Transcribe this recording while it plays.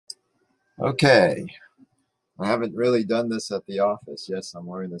Okay, I haven't really done this at the office. Yes, I'm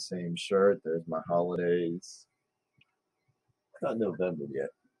wearing the same shirt. There's my holidays. Not November yet.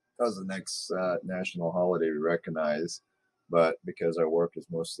 That was the next national holiday we recognize. But because our work is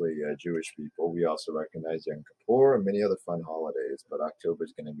mostly Jewish people, we also recognize Yom Kippur and many other fun holidays. But October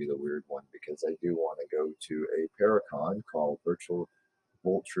is going to be the weird one because I do want to go to a Paracon called Virtual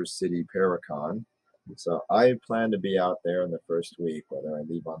Vulture City Paracon. So I plan to be out there in the first week, whether I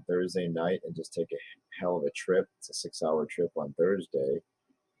leave on Thursday night and just take a hell of a trip. It's a 6 hour trip on Thursday,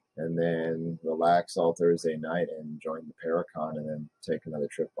 and then relax all Thursday night and join the Paracon, and then take another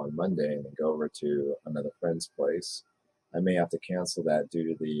trip on Monday and then go over to another friend's place. I may have to cancel that due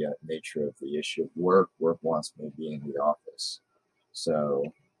to the nature of the issue of work. Work wants me to be in the office. So,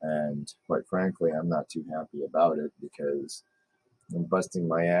 and quite frankly, I'm not too happy about it because I'm busting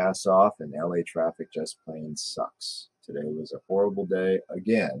my ass off, and LA traffic just plain sucks. Today was a horrible day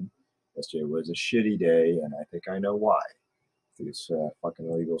again. Yesterday was a shitty day, and I think I know why. These fucking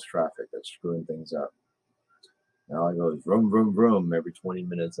illegals traffic that's screwing things up. Now I go vroom, vroom, vroom every 20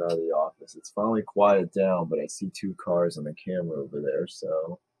 minutes out of the office. It's finally quieted down, but I see two cars on the camera over there,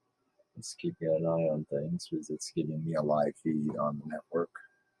 so let's keep an eye on things because it's giving me a live feed on the network.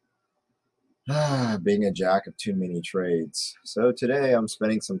 Being a jack of too many trades. So today I'm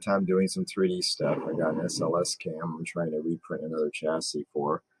spending some time doing some 3D stuff. I got an SLS cam I'm trying to reprint another chassis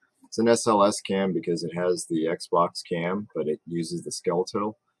for. It's an SLS cam because it has the Xbox cam, but it uses the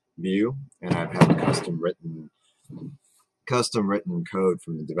skeletal view, and I've had custom written code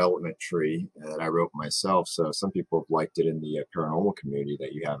from the development tree that I wrote myself. So some people have liked it in the paranormal community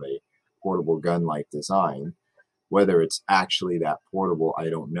that you have a portable gun-like design. Whether it's actually that portable, I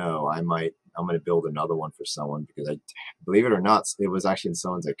don't know. I'm going to build another one for someone because believe it or not, it was actually in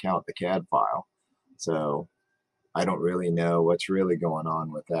someone's account, the CAD file. So I don't really know what's really going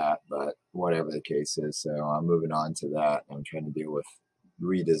on with that, but whatever the case is. So I'm moving on to that. I'm trying to deal with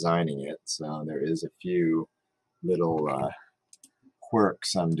redesigning it. So there is a few little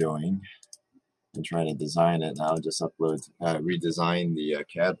quirks I'm doing and trying to design it. And I'll just redesign the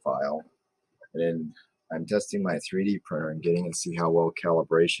CAD file. And then I'm testing my 3D printer and getting to see how well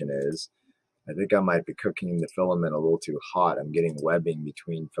calibration is. I think I might be cooking the filament a little too hot. I'm getting webbing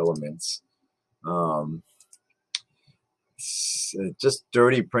between filaments. Just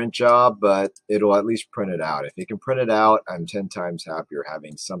dirty print job, but it'll at least print it out. If you can print it out, I'm 10 times happier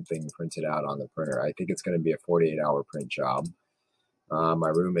having something printed out on the printer. I think it's going to be a 48-hour print job. My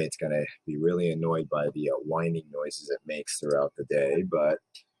roommate's going to be really annoyed by the whining noises it makes throughout the day, but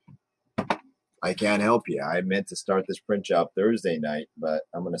I can't help you. I meant to start this print job Thursday night, but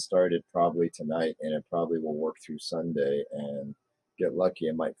I'm going to start it probably tonight, and it probably will work through Sunday, and get lucky,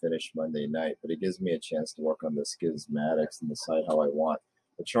 I might finish Monday night, but it gives me a chance to work on the schismatics and decide how I want.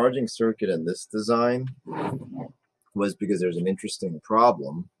 The charging circuit in this design was because there's an interesting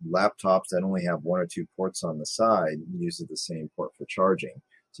problem. Laptops that only have one or two ports on the side uses the same port for charging.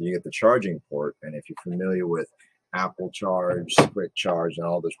 So you get the charging port, and if you're familiar with Apple Charge, Quick Charge, and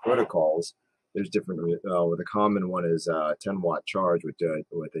all those protocols, there's different. The common one is 10-watt charge with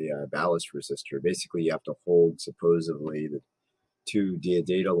a ballast resistor. Basically, you have to hold supposedly the two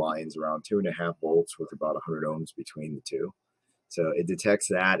data lines around 2.5 volts with about 100 ohms between the two. So it detects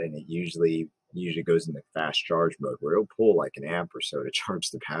that, and it usually goes into fast charge mode where it'll pull like an amp or so to charge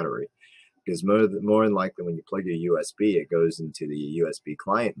the battery. Because more than likely when you plug your USB, it goes into the USB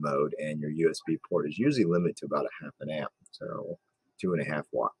client mode, and your USB port is usually limited to about a half an amp, so 2.5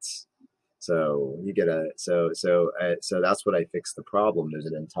 watts. So you get so that's what I fixed the problem. There's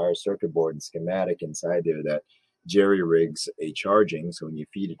an entire circuit board and schematic inside there that jerry rigs a charging. So when you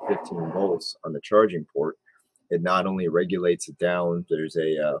feed it 15 volts on the charging port, it not only regulates it down. There's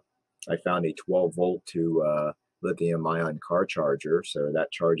I found a 12 volt to lithium ion car charger, so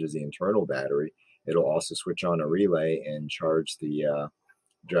that charges the internal battery. It'll also switch on a relay and charge the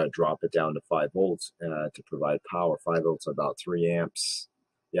drop it down to 5 volts to provide power. 5 volts, about 3 amps.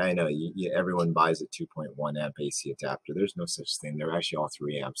 Yeah, I know. Everyone buys a 2.1 amp AC adapter. There's no such thing. They're actually all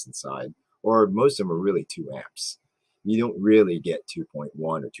 3 amps inside, or most of them are really 2 amps. You don't really get 2.1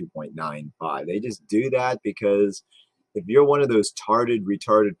 or 2.95. They just do that because if you're one of those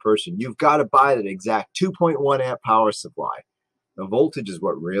retarded person, you've got to buy that exact 2.1 amp power supply. The voltage is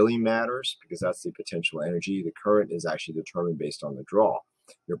what really matters because that's the potential energy. The current is actually determined based on the draw.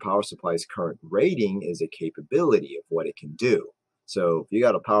 Your power supply's current rating is a capability of what it can do. So if you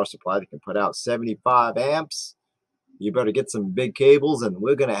got a power supply that can put out 75 amps, you better get some big cables, and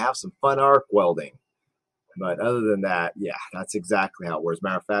we're going to have some fun arc welding. But other than that, yeah, that's exactly how it works.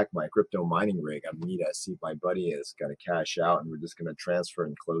 Matter of fact, my crypto mining rig, I'm going to see if my buddy is going to cash out, and we're just going to transfer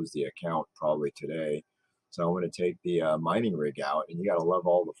and close the account probably today. So I'm going to take the mining rig out, and you got to love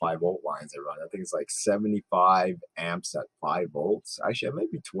all the 5-volt lines I run. I think it's like 75 amps at 5 volts. Actually, it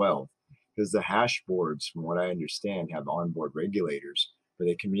might be 12, because the hash boards, from what I understand, have onboard regulators, but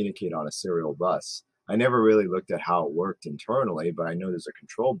they communicate on a serial bus. I never really looked at how it worked internally, but I know there's a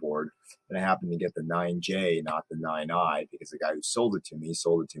control board, and I happened to get the 9J, not the 9I, because the guy who sold it to me,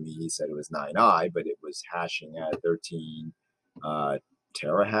 he said it was 9I, but it was hashing at 13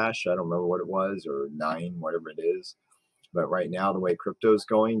 terahash. I don't remember what it was, or 9, whatever it is. But right now, the way crypto's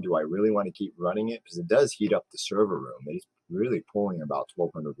going, do I really want to keep running it? Because it does heat up the server room. It's really pulling about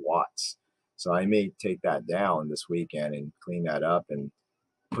 1,200 watts. So I may take that down this weekend and clean that up and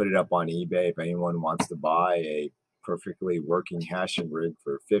put it up on eBay. If anyone wants to buy a perfectly working hashing rig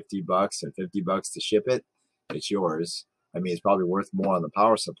for $50 and $50 to ship it, it's yours. I mean, it's probably worth more on the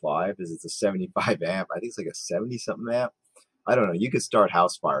power supply because it's a 75 amp. I think it's like a 70 something amp. I don't know. You could start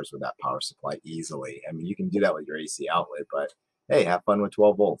house fires with that power supply easily. I mean, you can do that with your AC outlet, but hey, have fun with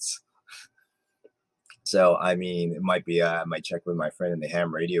 12 volts. So, I mean, it might be, I might check with my friend in the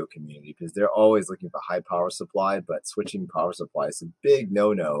ham radio community because they're always looking for high power supply, but switching power supply is a big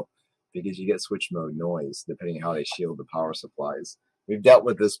no-no because you get switch mode noise depending on how they shield the power supplies. We've dealt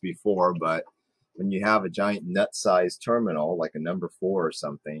with this before, but when you have a giant nut-sized terminal, like a number 4 or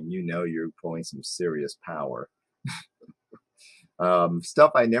something, you know you're pulling some serious power.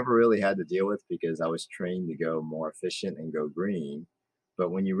 Stuff I never really had to deal with because I was trained to go more efficient and go green. But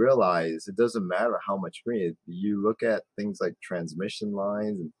when you realize it doesn't matter how much green, you look at things like transmission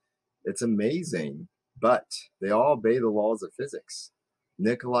lines, and it's amazing. But they all obey the laws of physics.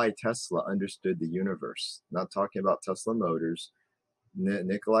 Nikolai Tesla understood the universe. Not talking about Tesla Motors.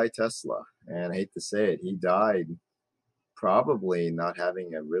 Nikolai Tesla. And I hate to say it, he died probably not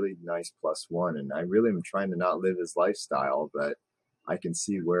having a really nice +1. And I really am trying to not live his lifestyle, but I can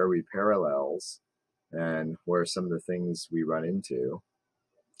see where we parallels and where some of the things we run into.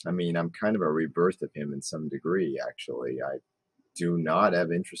 I mean, I'm kind of a rebirth of him in some degree, actually. I do not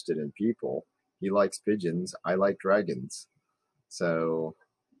have interested in people. He likes pigeons. I like dragons. So,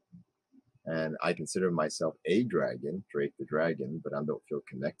 and I consider myself a dragon, Drake the Dragon, but I don't feel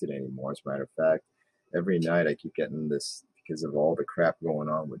connected anymore. As a matter of fact, every night I keep getting this because of all the crap going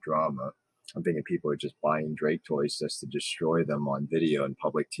on with drama. I'm thinking people are just buying Drake toys just to destroy them on video and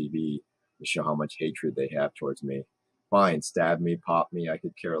public TV to show how much hatred they have towards me. Fine, stab me, pop me, I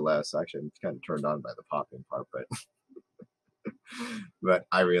could care less. Actually, I'm kind of turned on by the popping part, but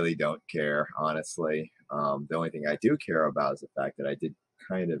I really don't care, honestly. The only thing I do care about is the fact that I did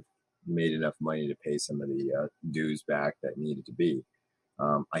kind of made enough money to pay some of the dues back that needed to be.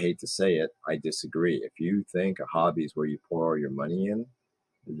 I hate to say it, I disagree. If you think a hobby is where you pour all your money in,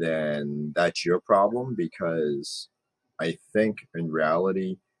 then that's your problem, because I think in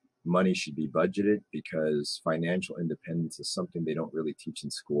reality, money should be budgeted, because financial independence is something they don't really teach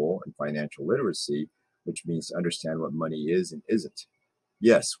in school, and financial literacy, which means to understand what money is and isn't.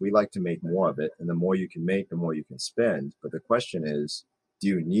 Yes, we like to make more of it, and the more you can make, the more you can spend. But the question is, do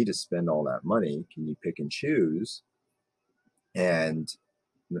you need to spend all that money? Can you pick and choose? And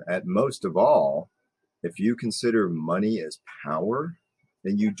at most of all, if you consider money as power,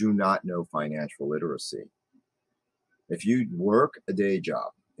 then you do not know financial literacy. If you work a day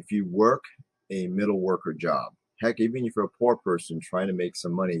job, if you work a middle worker job, heck, even if you're a poor person trying to make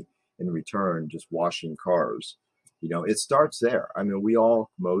some money in return, just washing cars, you know, it starts there. I mean, we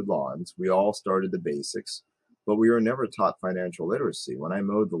all mowed lawns. We all started the basics, but we were never taught financial literacy. When I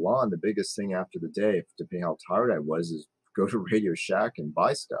mowed the lawn, the biggest thing after the day, depending how tired I was, is go to Radio Shack and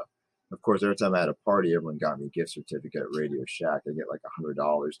buy stuff. Of course, every time I had a party, everyone got me a gift certificate at Radio Shack. I get like $100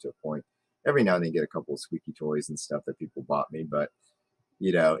 to a point. Every now and then get a couple of squeaky toys and stuff that people bought me. But,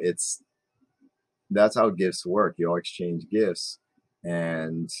 you know, that's how gifts work. You all exchange gifts.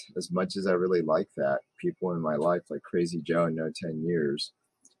 And as much as I really like that, people in my life like Crazy Joe in No 10 Years,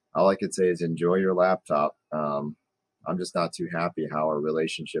 all I could say is enjoy your laptop. I'm just not too happy how our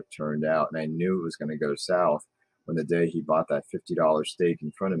relationship turned out. And I knew it was going to go south when the day he bought that $50 steak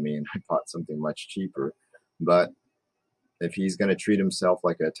in front of me and I bought something much cheaper. But if he's going to treat himself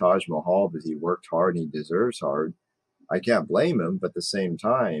like a Taj Mahal because he worked hard and he deserves hard, I can't blame him. But at the same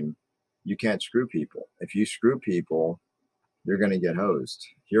time, you can't screw people. If you screw people, you're going to get hosed.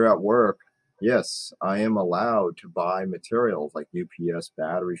 Here at work, yes, I am allowed to buy materials like UPS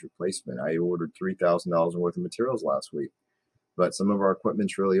batteries replacement. I ordered $3,000 worth of materials last week. But some of our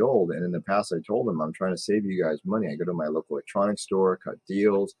equipment's really old. And in the past, I told them, I'm trying to save you guys money. I go to my local electronics store, cut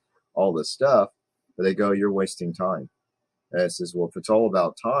deals, all this stuff. But they go, you're wasting time. And I says, well, if it's all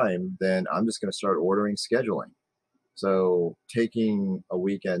about time, then I'm just going to start ordering scheduling. So taking a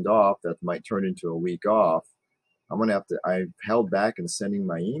weekend off that might turn into a week off, I'm going to have to, I've held back in sending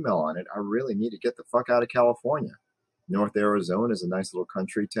my email on it. I really need to get the fuck out of California. North Arizona is a nice little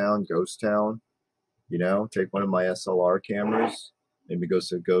country town, ghost town. You know, take one of my SLR cameras, maybe go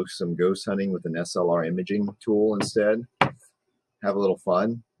some ghost hunting with an SLR imaging tool instead. Have a little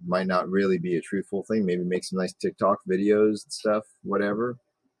fun. Might not really be a truthful thing. Maybe make some nice TikTok videos and stuff, whatever.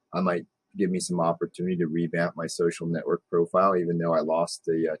 I might give me some opportunity to revamp my social network profile, even though I lost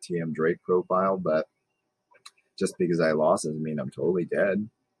the TM Drake profile. But just because I lost doesn't mean I'm totally dead.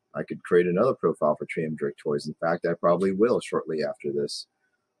 I could create another profile for TM Drake Toys. In fact, I probably will shortly after this.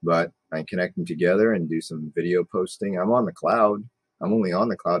 But I connect them together and do some video posting. I'm on the cloud. I'm only on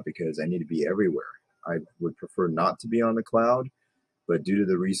the cloud because I need to be everywhere. I would prefer not to be on the cloud, but due to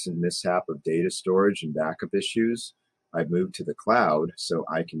the recent mishap of data storage and backup issues, I've moved to the cloud so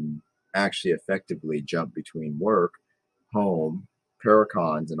I can actually effectively jump between work, home,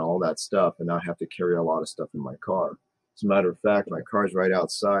 Paracons, and all that stuff and not have to carry a lot of stuff in my car. As a matter of fact, my car's right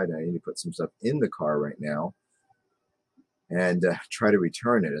outside and I need to put some stuff in the car right now and try to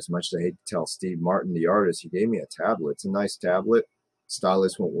return it. As much as I hate to tell Steve Martin, the artist, he gave me a tablet. It's a nice tablet.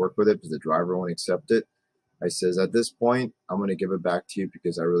 Stylist won't work with it because the driver won't accept it. I says, at this point, I'm going to give it back to you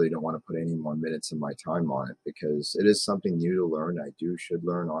because I really don't want to put any more minutes of my time on it because it is something new to learn. I should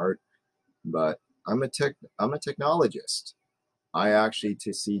learn art, but I'm a technologist. I actually,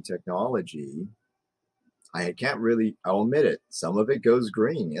 to see technology, I can't really, I'll admit it, some of it goes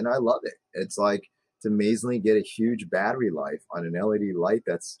green and I love it. It's like to amazingly get a huge battery life on an LED light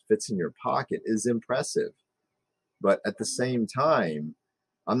that fits in your pocket is impressive. But at the same time,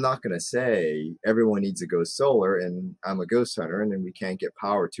 I'm not going to say everyone needs to go solar and I'm a ghost hunter and then we can't get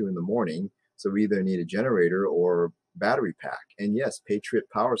power 2 in the morning. So we either need a generator or battery pack. And yes, Patriot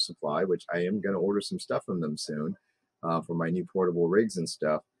Power Supply, which I am going to order some stuff from them soon for my new portable rigs and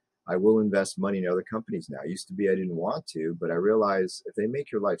stuff. I will invest money in other companies now. It used to be I didn't want to, but I realize if they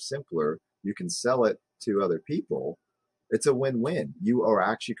make your life simpler, you can sell it to other people. It's a win-win. You are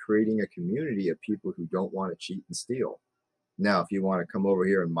actually creating a community of people who don't want to cheat and steal. Now, if you want to come over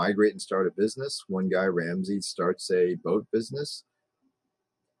here and migrate and start a business, one guy, Ramsey, starts a boat business.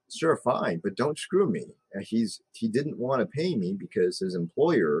 Sure, fine, but don't screw me. He didn't want to pay me because his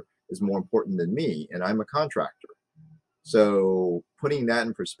employer is more important than me, and I'm a contractor. So putting that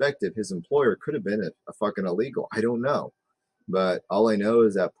in perspective, his employer could have been a fucking illegal. I don't know. But all I know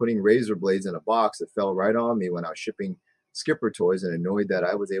is that putting razor blades in a box that fell right on me when I was shipping Skipper toys and annoyed that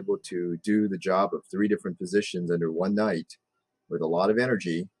I was able to do the job of 3 different positions under one night with a lot of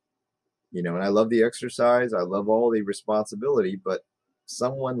energy, you know, and I love the exercise. I love all the responsibility, but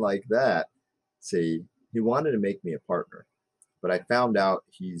someone like that, see, he wanted to make me a partner. But I found out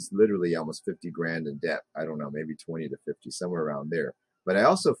he's literally almost 50 grand in debt. I don't know, maybe 20 to 50, somewhere around there. But I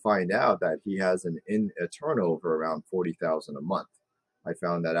also find out that he has a turnover around 40,000 a month. I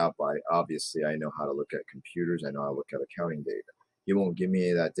found that out by, obviously, I know how to look at computers. I know how to look at accounting data. He won't give me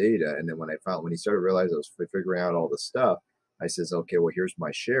any of that data. And then when he started realizing I was figuring out all the stuff, I says, okay, well, here's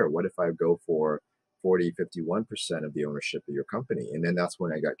my share. What if I go for 40, 51% of the ownership of your company? And then that's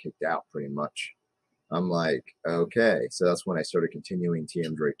when I got kicked out pretty much. I'm like, okay. So that's when I started continuing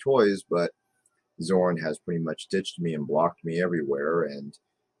TM Drake Toys, but Zorn has pretty much ditched me and blocked me everywhere. And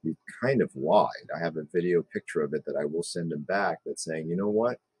he kind of lied. I have a video picture of it that I will send him back that's saying, you know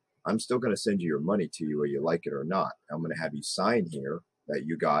what? I'm still going to send you your money to you whether you like it or not. I'm going to have you sign here that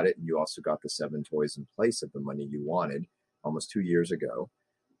you got it. And you also got the 7 toys in place of the money you wanted almost 2 years ago.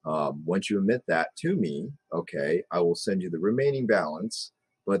 Once you admit that to me, okay, I will send you the remaining balance.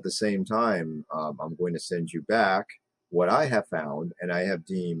 But at the same time, I'm going to send you back what I have found and I have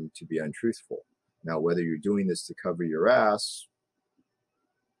deemed to be untruthful. Now, whether you're doing this to cover your ass,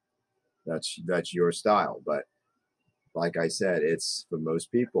 that's your style. But like I said, it's for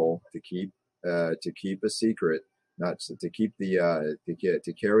most people to keep a secret, not to keep the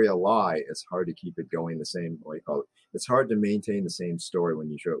to carry a lie. It's hard to keep it going the same. What do you call it? It's hard to maintain the same story when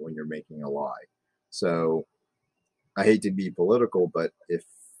you're making a lie. So I hate to be political, but if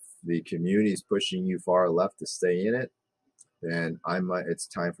the community is pushing you far left to stay in it, then it's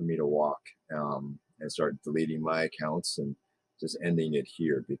time for me to walk and start deleting my accounts and just ending it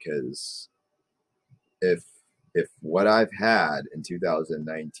here. Because if what I've had in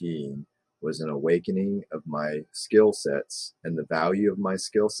 2019 was an awakening of my skill sets and the value of my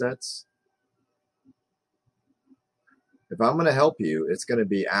skill sets, if I'm going to help you, it's going to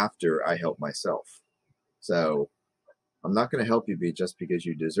be after I help myself. So I'm not going to help you just because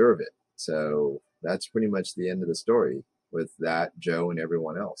you deserve it. So That's pretty much the end of the story with that, Joe, and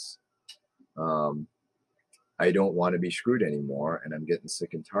everyone else. I don't want to be screwed anymore, and I'm getting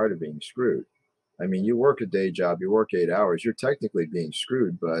sick and tired of being screwed. I mean, you work a day job, you work 8 hours, you're technically being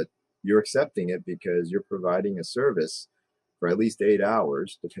screwed, but you're accepting it because you're providing a service for at least 8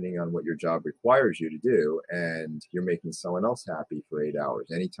 hours, depending on what your job requires you to do, and you're making someone else happy for 8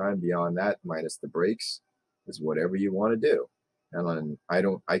 hours. Anytime beyond that, minus the breaks, is whatever you want to do. And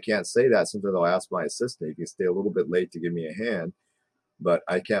I can't say that. Sometimes I'll ask my assistant, he can stay a little bit late to give me a hand, but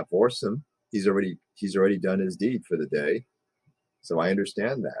I can't force him. He's already done his deed for the day. So I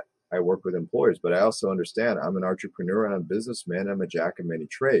understand that. I work with employers, but I also understand I'm an entrepreneur and I'm a businessman. I'm a jack of many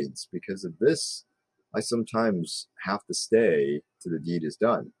trades. Because of this, I sometimes have to stay till the deed is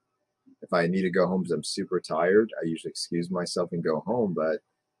done. If I need to go home because I'm super tired, I usually excuse myself and go home,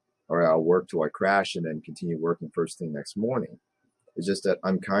 or I'll work till I crash and then continue working first thing next morning. It's just that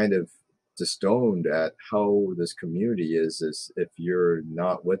I'm kind of stoned at how this community is if you're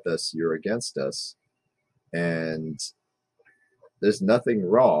not with us, you're against us. And there's nothing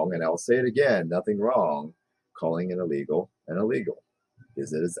wrong, and I'll say it again, nothing wrong calling an illegal an illegal,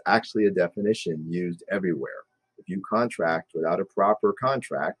 because it is actually a definition used everywhere. If you contract without a proper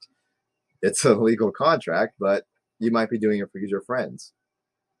contract, it's a legal contract, but you might be doing it because you're friends.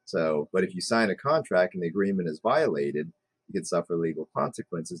 So, but if you sign a contract and the agreement is violated, you can suffer legal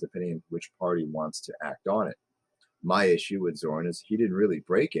consequences depending on which party wants to act on it. My issue with Zorn is he didn't really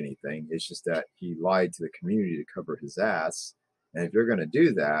break anything. It's just that he lied to the community to cover his ass. And if you're going to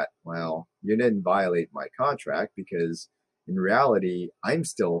do that, well, you didn't violate my contract, because in reality, I'm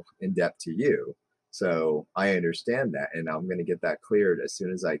still in debt to you. So I understand that. And I'm going to get that cleared as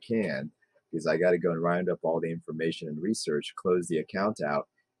soon as I can, because I got to go and round up all the information and research, close the account out,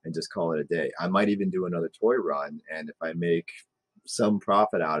 and just call it a day. I might even do another toy run. And if I make some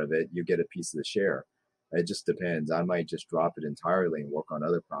profit out of it, you get a piece of the share. It just depends. I might just drop it entirely and work on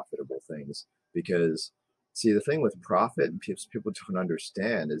other profitable things. Because, see, the thing with profit, and people don't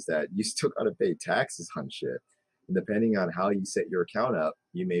understand, is that you still got to pay taxes on shit. And depending on how you set your account up,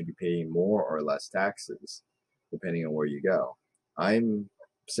 you may be paying more or less taxes, depending on where you go. I'm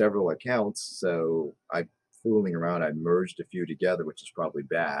several accounts, so I'm fooling around. I merged a few together, which is probably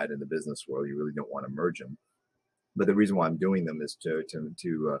bad in the business world. You really don't want to merge them. But the reason why I'm doing them is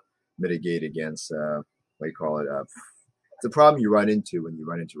to mitigate against what do you call it? It's a problem you run into when you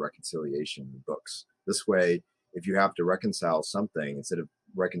run into reconciliation books. This way, if you have to reconcile something, instead of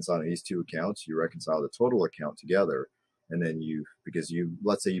reconciling these two accounts, you reconcile the total account together. And then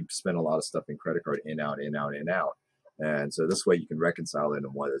let's say you spend a lot of stuff in credit card, in, out, in, out, in, out. And so this way you can reconcile it in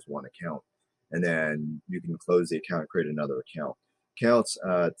one account. And then you can close the account and create another account. Accounts,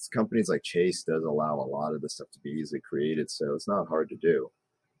 companies like Chase does allow a lot of this stuff to be easily created, so it's not hard to do.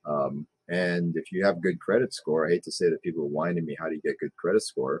 And if you have good credit score, I hate to say that people are whining me, how do you get good credit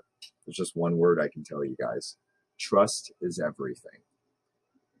score? There's just one word I can tell you guys. Trust is everything.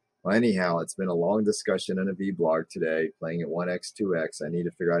 Well, anyhow, it's been a long discussion in a vblog today, playing at 1x, 2x. I need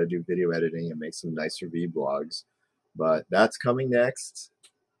to figure out how to do video editing and make some nicer vblogs. But that's coming next.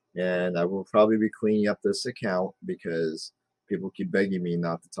 And I will probably be cleaning up this account because people keep begging me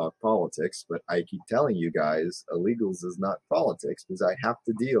not to talk politics, but I keep telling you guys, illegals is not politics, because I have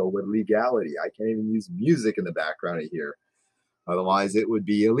to deal with legality. I can't even use music in the background here. Otherwise, it would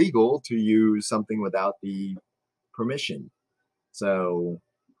be illegal to use something without the permission. So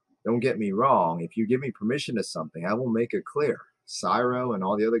don't get me wrong. If you give me permission to something, I will make it clear. Cyro and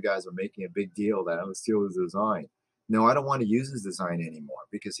all the other guys are making a big deal that I'm going to steal his design. No, I don't want to use his design anymore,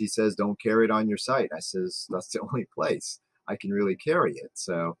 because he says don't carry it on your site. I says that's the only place I can really carry it.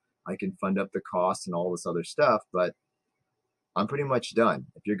 So I can fund up the cost and all this other stuff, but I'm pretty much done.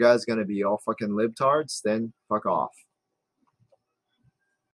 If you guys going to be all fucking libtards, then fuck off.